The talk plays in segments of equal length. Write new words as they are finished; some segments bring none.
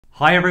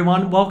Hi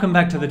everyone, welcome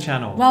back to the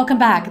channel. Welcome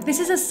back. This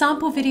is a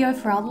sample video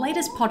for our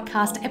latest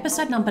podcast,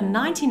 episode number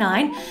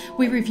 99.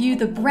 We review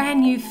the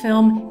brand new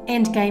film,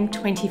 ENDGAME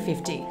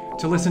 2050.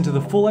 To listen to the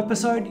full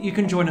episode, you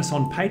can join us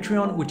on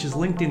Patreon, which is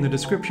linked in the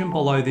description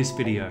below this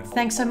video.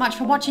 Thanks so much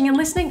for watching and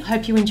listening.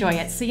 Hope you enjoy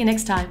it. See you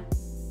next time.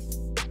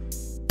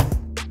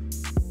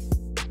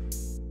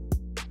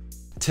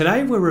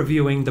 Today we're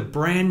reviewing the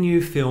brand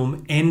new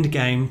film,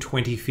 ENDGAME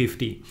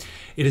 2050.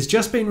 It has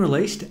just been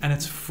released and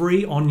it's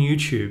free on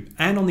YouTube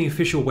and on the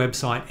official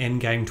website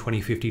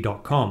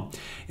endgame2050.com.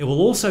 It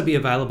will also be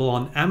available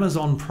on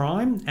Amazon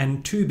Prime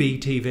and Tubi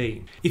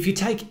TV. If you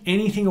take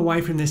anything away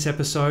from this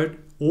episode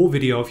or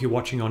video if you're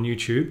watching on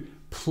YouTube,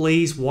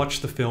 please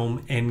watch the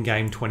film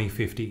ENDGAME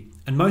 2050.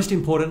 And most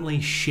importantly,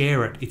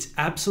 share it. It's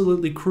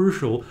absolutely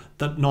crucial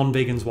that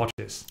non-vegans watch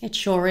this. It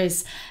sure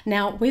is.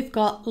 Now, we've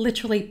got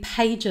literally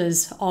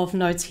pages of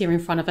notes here in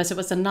front of us. It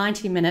was a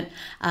 90-minute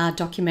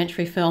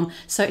documentary film.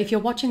 So if you're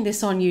watching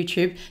this on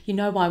YouTube, you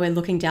know why we're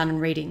looking down and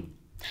reading.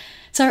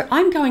 So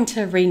I'm going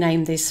to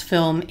rename this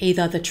film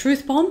either The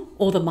Truth Bomb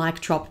or The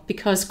Mic Drop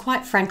because,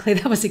 quite frankly,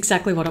 that was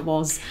exactly what it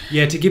was.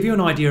 Yeah, to give you an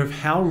idea of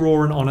how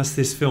raw and honest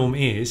this film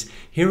is,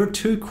 here are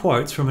two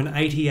quotes from an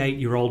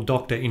 88-year-old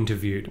doctor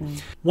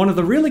interviewed. One of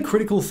the really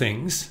critical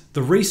things,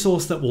 the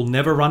resource that we'll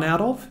never run out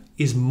of,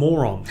 is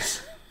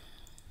morons.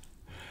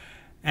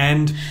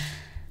 And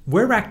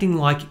we're acting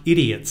like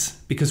idiots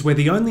because we're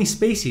the only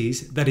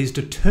species that is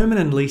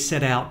determinedly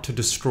set out to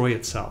destroy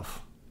itself.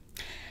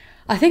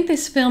 I think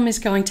this film is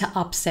going to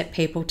upset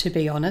people, to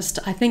be honest.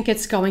 I think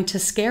it's going to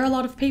scare a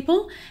lot of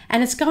people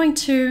and it's going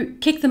to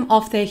kick them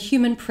off their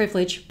human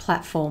privilege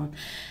platform.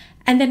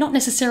 And they're not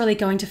necessarily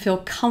going to feel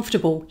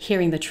comfortable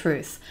hearing the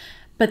truth,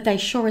 but they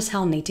sure as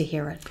hell need to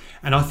hear it.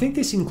 And I think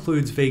this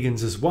includes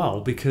vegans as well,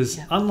 because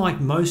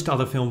unlike most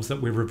other films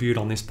that we've reviewed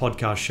on this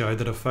podcast show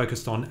that are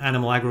focused on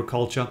animal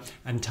agriculture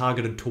and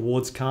targeted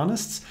towards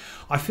carnists,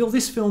 I feel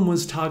this film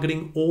was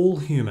targeting all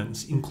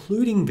humans,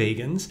 including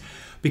vegans,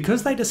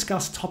 because they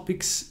discuss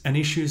topics and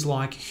issues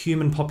like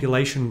human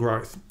population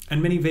growth.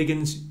 And many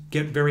vegans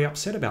get very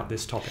upset about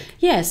this topic.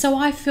 Yeah, so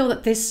I feel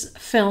that this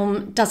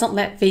film doesn't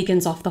let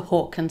vegans off the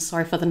hook, and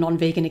sorry for the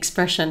non-vegan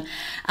expression.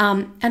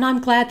 And I'm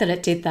glad that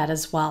it did that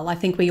as well. I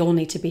think we all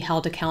need to be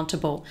held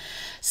accountable.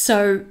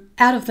 So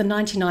out of the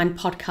 99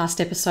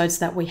 podcast episodes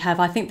that we have,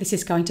 I think this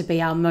is going to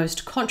be our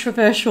most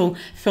controversial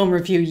film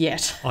review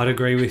yet. I'd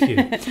agree with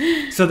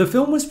you. So the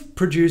film was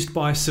produced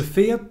by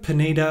Sofia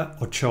Pineda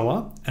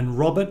Ochoa and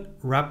Robert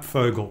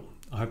Rapfogel.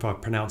 I hope I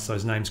pronounced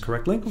those names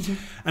correctly.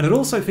 And it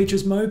also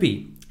features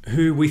Moby,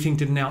 who we think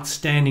did an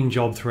outstanding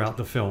job throughout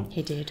the film.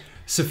 He did.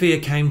 Sophia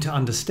came to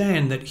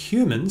understand that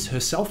humans,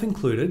 herself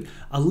included,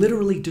 are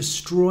literally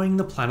destroying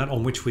the planet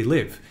on which we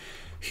live.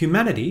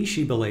 Humanity,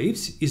 she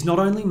believes, is not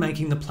only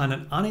making the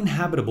planet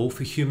uninhabitable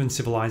for human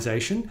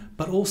civilization,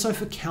 but also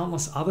for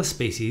countless other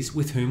species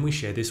with whom we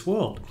share this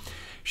world.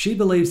 She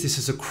believes this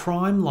is a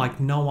crime like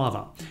no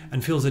other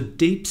and feels a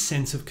deep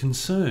sense of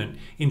concern,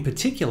 in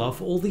particular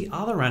for all the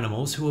other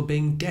animals who are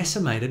being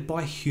decimated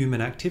by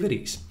human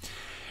activities.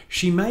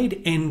 She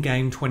made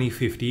ENDGAME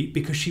 2050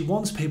 because she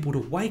wants people to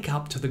wake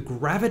up to the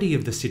gravity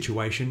of the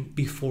situation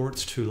before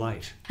it's too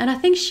late. And I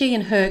think she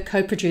and her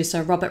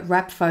co-producer, Robert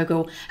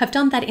Rapfogel, have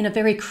done that in a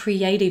very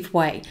creative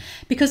way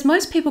because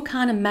most people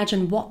can't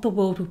imagine what the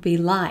world will be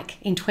like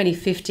in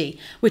 2050,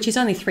 which is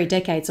only 3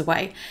 decades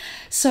away.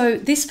 So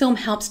this film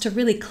helps to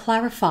really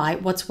clarify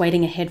what's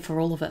waiting ahead for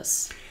all of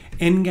us.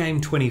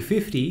 ENDGAME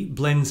 2050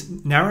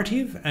 blends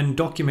narrative and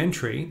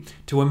documentary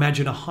to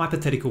imagine a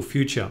hypothetical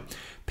future.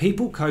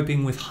 People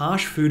coping with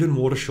harsh food and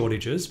water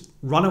shortages,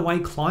 runaway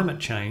climate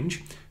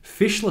change,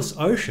 fishless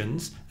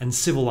oceans, and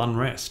civil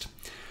unrest.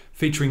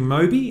 Featuring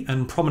Moby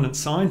and prominent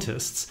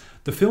scientists,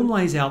 the film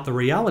lays out the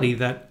reality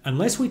that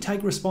unless we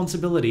take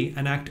responsibility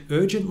and act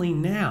urgently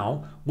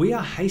now, we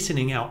are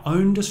hastening our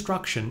own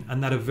destruction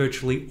and that of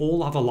virtually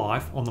all other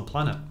life on the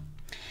planet.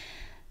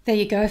 There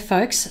you go,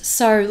 folks.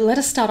 So let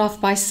us start off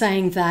by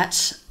saying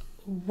that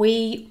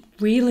we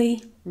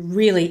really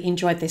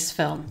enjoyed this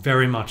film.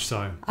 Very much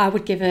so. I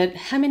would give it,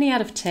 how many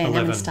out of 10? 11.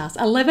 How many stars?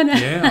 11?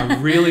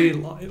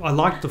 Yeah, I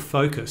liked the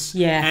focus.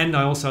 Yeah. And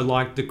I also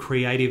liked the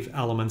creative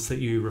elements that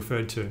you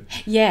referred to.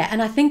 Yeah,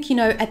 and I think, you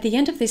know, at the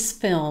end of this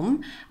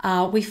film,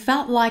 we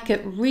felt like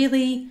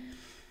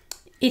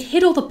it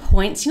hit all the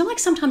points. You know, like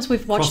sometimes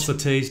we've watched... Cross the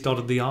T's,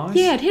 dotted the I's?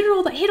 Yeah, it hit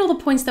all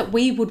the points that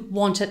we would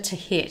want it to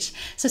hit.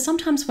 So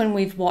sometimes when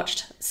we've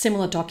watched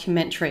similar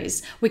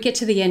documentaries, we get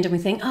to the end and we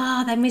think,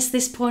 they missed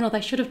this point, or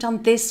they should have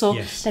done this, or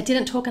they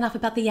didn't talk enough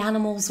about the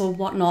animals or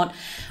whatnot.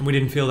 And we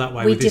didn't feel that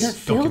way with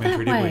this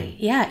documentary, did we?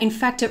 Yeah, in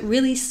fact, it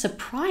really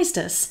surprised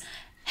us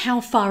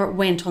how far it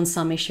went on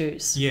some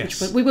issues.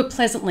 Yes. Which we were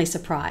pleasantly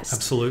surprised.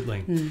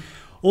 Absolutely.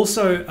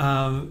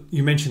 Also,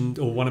 you mentioned,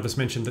 or one of us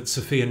mentioned, that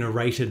Sophia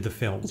narrated the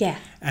film. Yeah.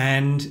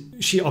 And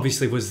she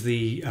obviously was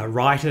the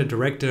writer,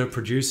 director,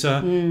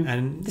 producer.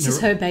 And This is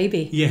her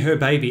baby. Yeah, her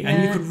baby.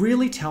 And you Yeah. could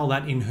really tell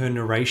that in her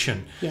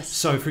narration. Yes.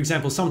 So, for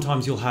example,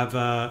 sometimes you'll have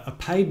a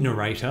paid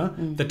narrator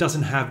that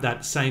doesn't have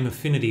that same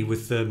affinity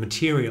with the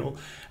material.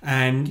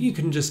 And you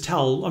can just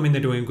tell, I mean,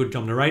 they're doing a good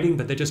job narrating,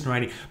 but they're just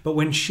narrating. But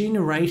when she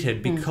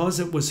narrated, because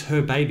it was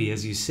her baby,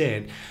 as you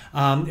said,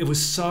 it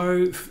was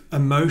so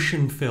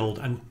emotion-filled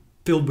and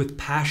filled with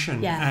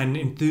passion and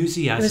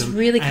enthusiasm. It was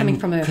really coming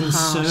and from her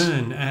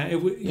concern.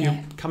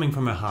 Coming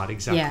from her heart,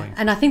 exactly. Yeah,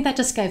 and I think that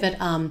just gave it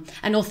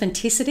an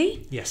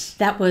authenticity. Yes.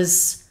 That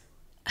was,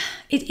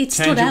 it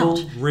stood Tangible,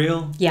 out.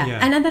 real. Yeah.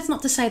 And that's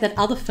not to say that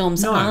other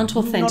films aren't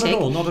authentic. Not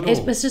at all, not at all.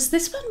 It was just,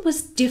 this one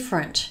was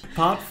different.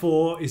 Part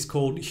 4 is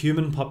called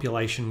Human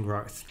Population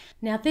Growth.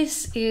 Now,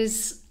 this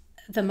is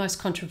the most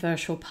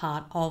controversial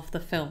part of the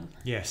film.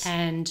 Yes.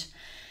 And,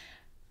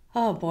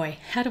 oh boy,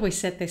 how do we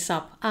set this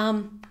up?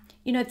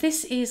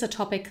 This is a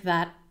topic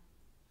that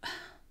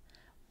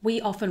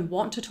we often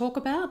want to talk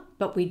about,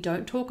 but we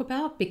don't talk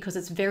about because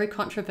it's very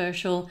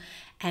controversial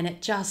and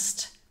it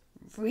just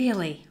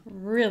really,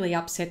 really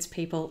upsets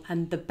people.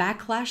 And the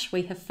backlash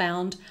we have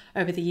found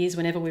over the years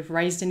whenever we've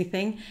raised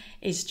anything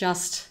is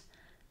just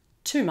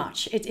too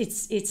much.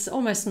 It's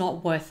almost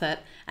not worth it.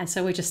 And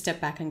so we just step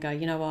back and go,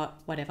 you know what,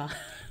 whatever.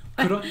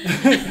 Do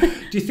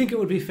you think it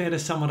would be fair to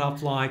sum it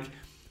up like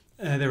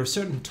there are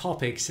certain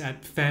topics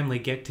at family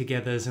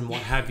get-togethers and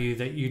what have you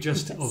that you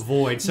just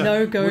avoid? So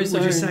no-go would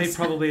you say zones.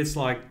 probably it's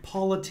like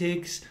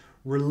politics,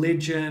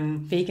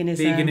 religion,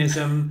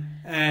 Veganism.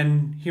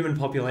 and human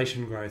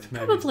population growth,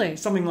 maybe? Probably.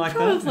 Something like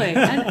Probably.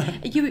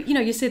 that? And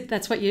you said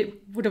that's what you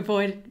would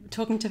avoid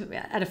talking to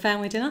at a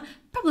family dinner.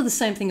 Probably the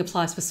same thing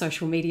applies for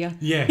social media.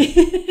 Yeah.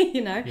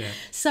 Yeah.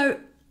 So,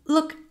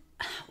 look,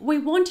 we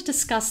want to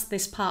discuss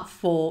this part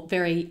 4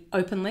 very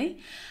openly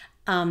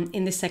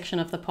in this section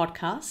of the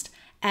podcast.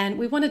 And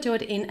we want to do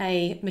it in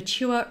a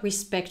mature,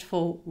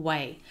 respectful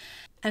way.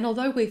 And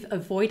although we've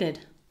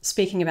avoided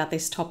speaking about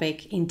this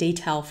topic in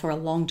detail for a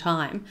long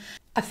time,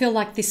 I feel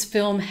like this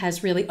film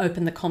has really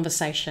opened the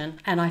conversation.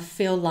 And I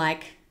feel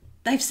like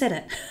they've said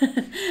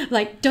it.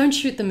 Like, don't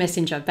shoot the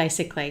messenger,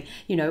 basically.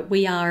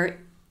 We are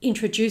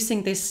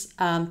introducing this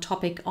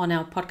topic on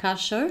our podcast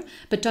show,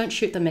 but don't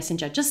shoot the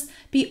messenger. Just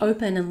be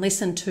open and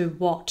listen to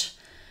what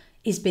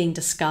is being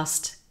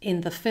discussed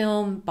in the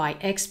film by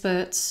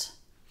experts.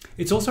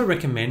 It's also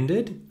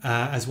recommended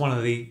as one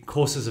of the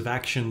courses of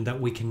action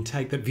that we can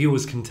take, that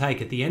viewers can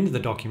take at the end of the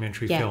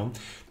documentary film,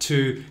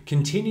 to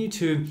continue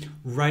to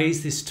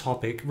raise this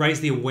topic, raise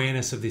the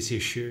awareness of this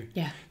issue,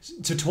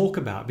 to talk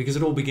about, because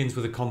it all begins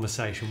with a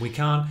conversation. We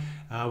can't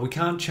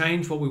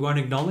change what we won't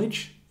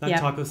acknowledge, that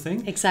type of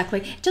thing.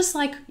 Exactly. Just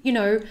like,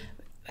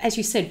 as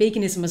you said,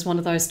 veganism is one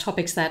of those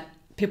topics that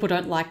people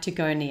don't like to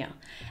go near.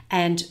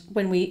 And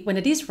when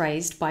it is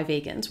raised by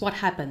vegans, what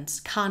happens?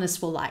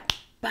 Carnists will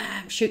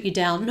bam, shoot you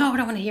down. No, I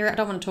don't want to hear it. I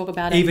don't want to talk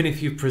about it. Even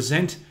if you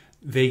present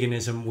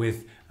veganism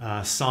with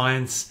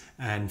science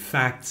and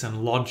facts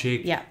and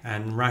logic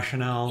and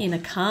rationale. In a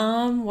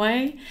calm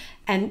way.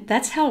 And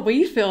that's how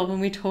we feel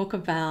when we talk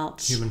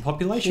about human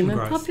population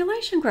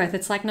growth.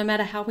 It's like no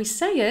matter how we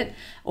say it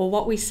or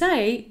what we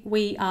say,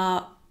 we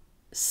are,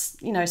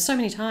 so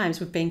many times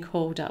we've been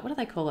called, what do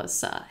they call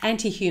us?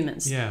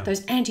 Anti-humans. Yeah.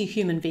 Those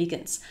anti-human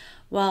vegans.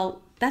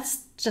 Well,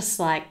 that's just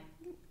like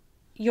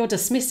you're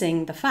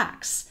dismissing the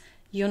facts.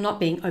 You're not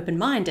being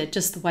open-minded,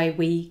 just the way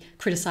we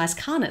criticize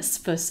carnists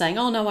for saying,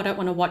 oh, no, I don't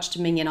want to watch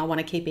Dominion. I want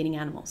to keep eating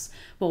animals.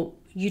 Well,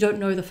 you don't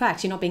know the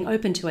facts. You're not being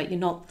open to it. You're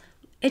not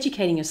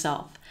educating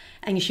yourself,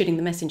 and you're shooting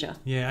the messenger.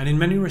 Yeah, and in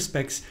many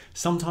respects,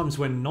 sometimes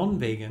when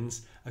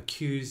non-vegans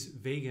accuse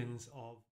vegans of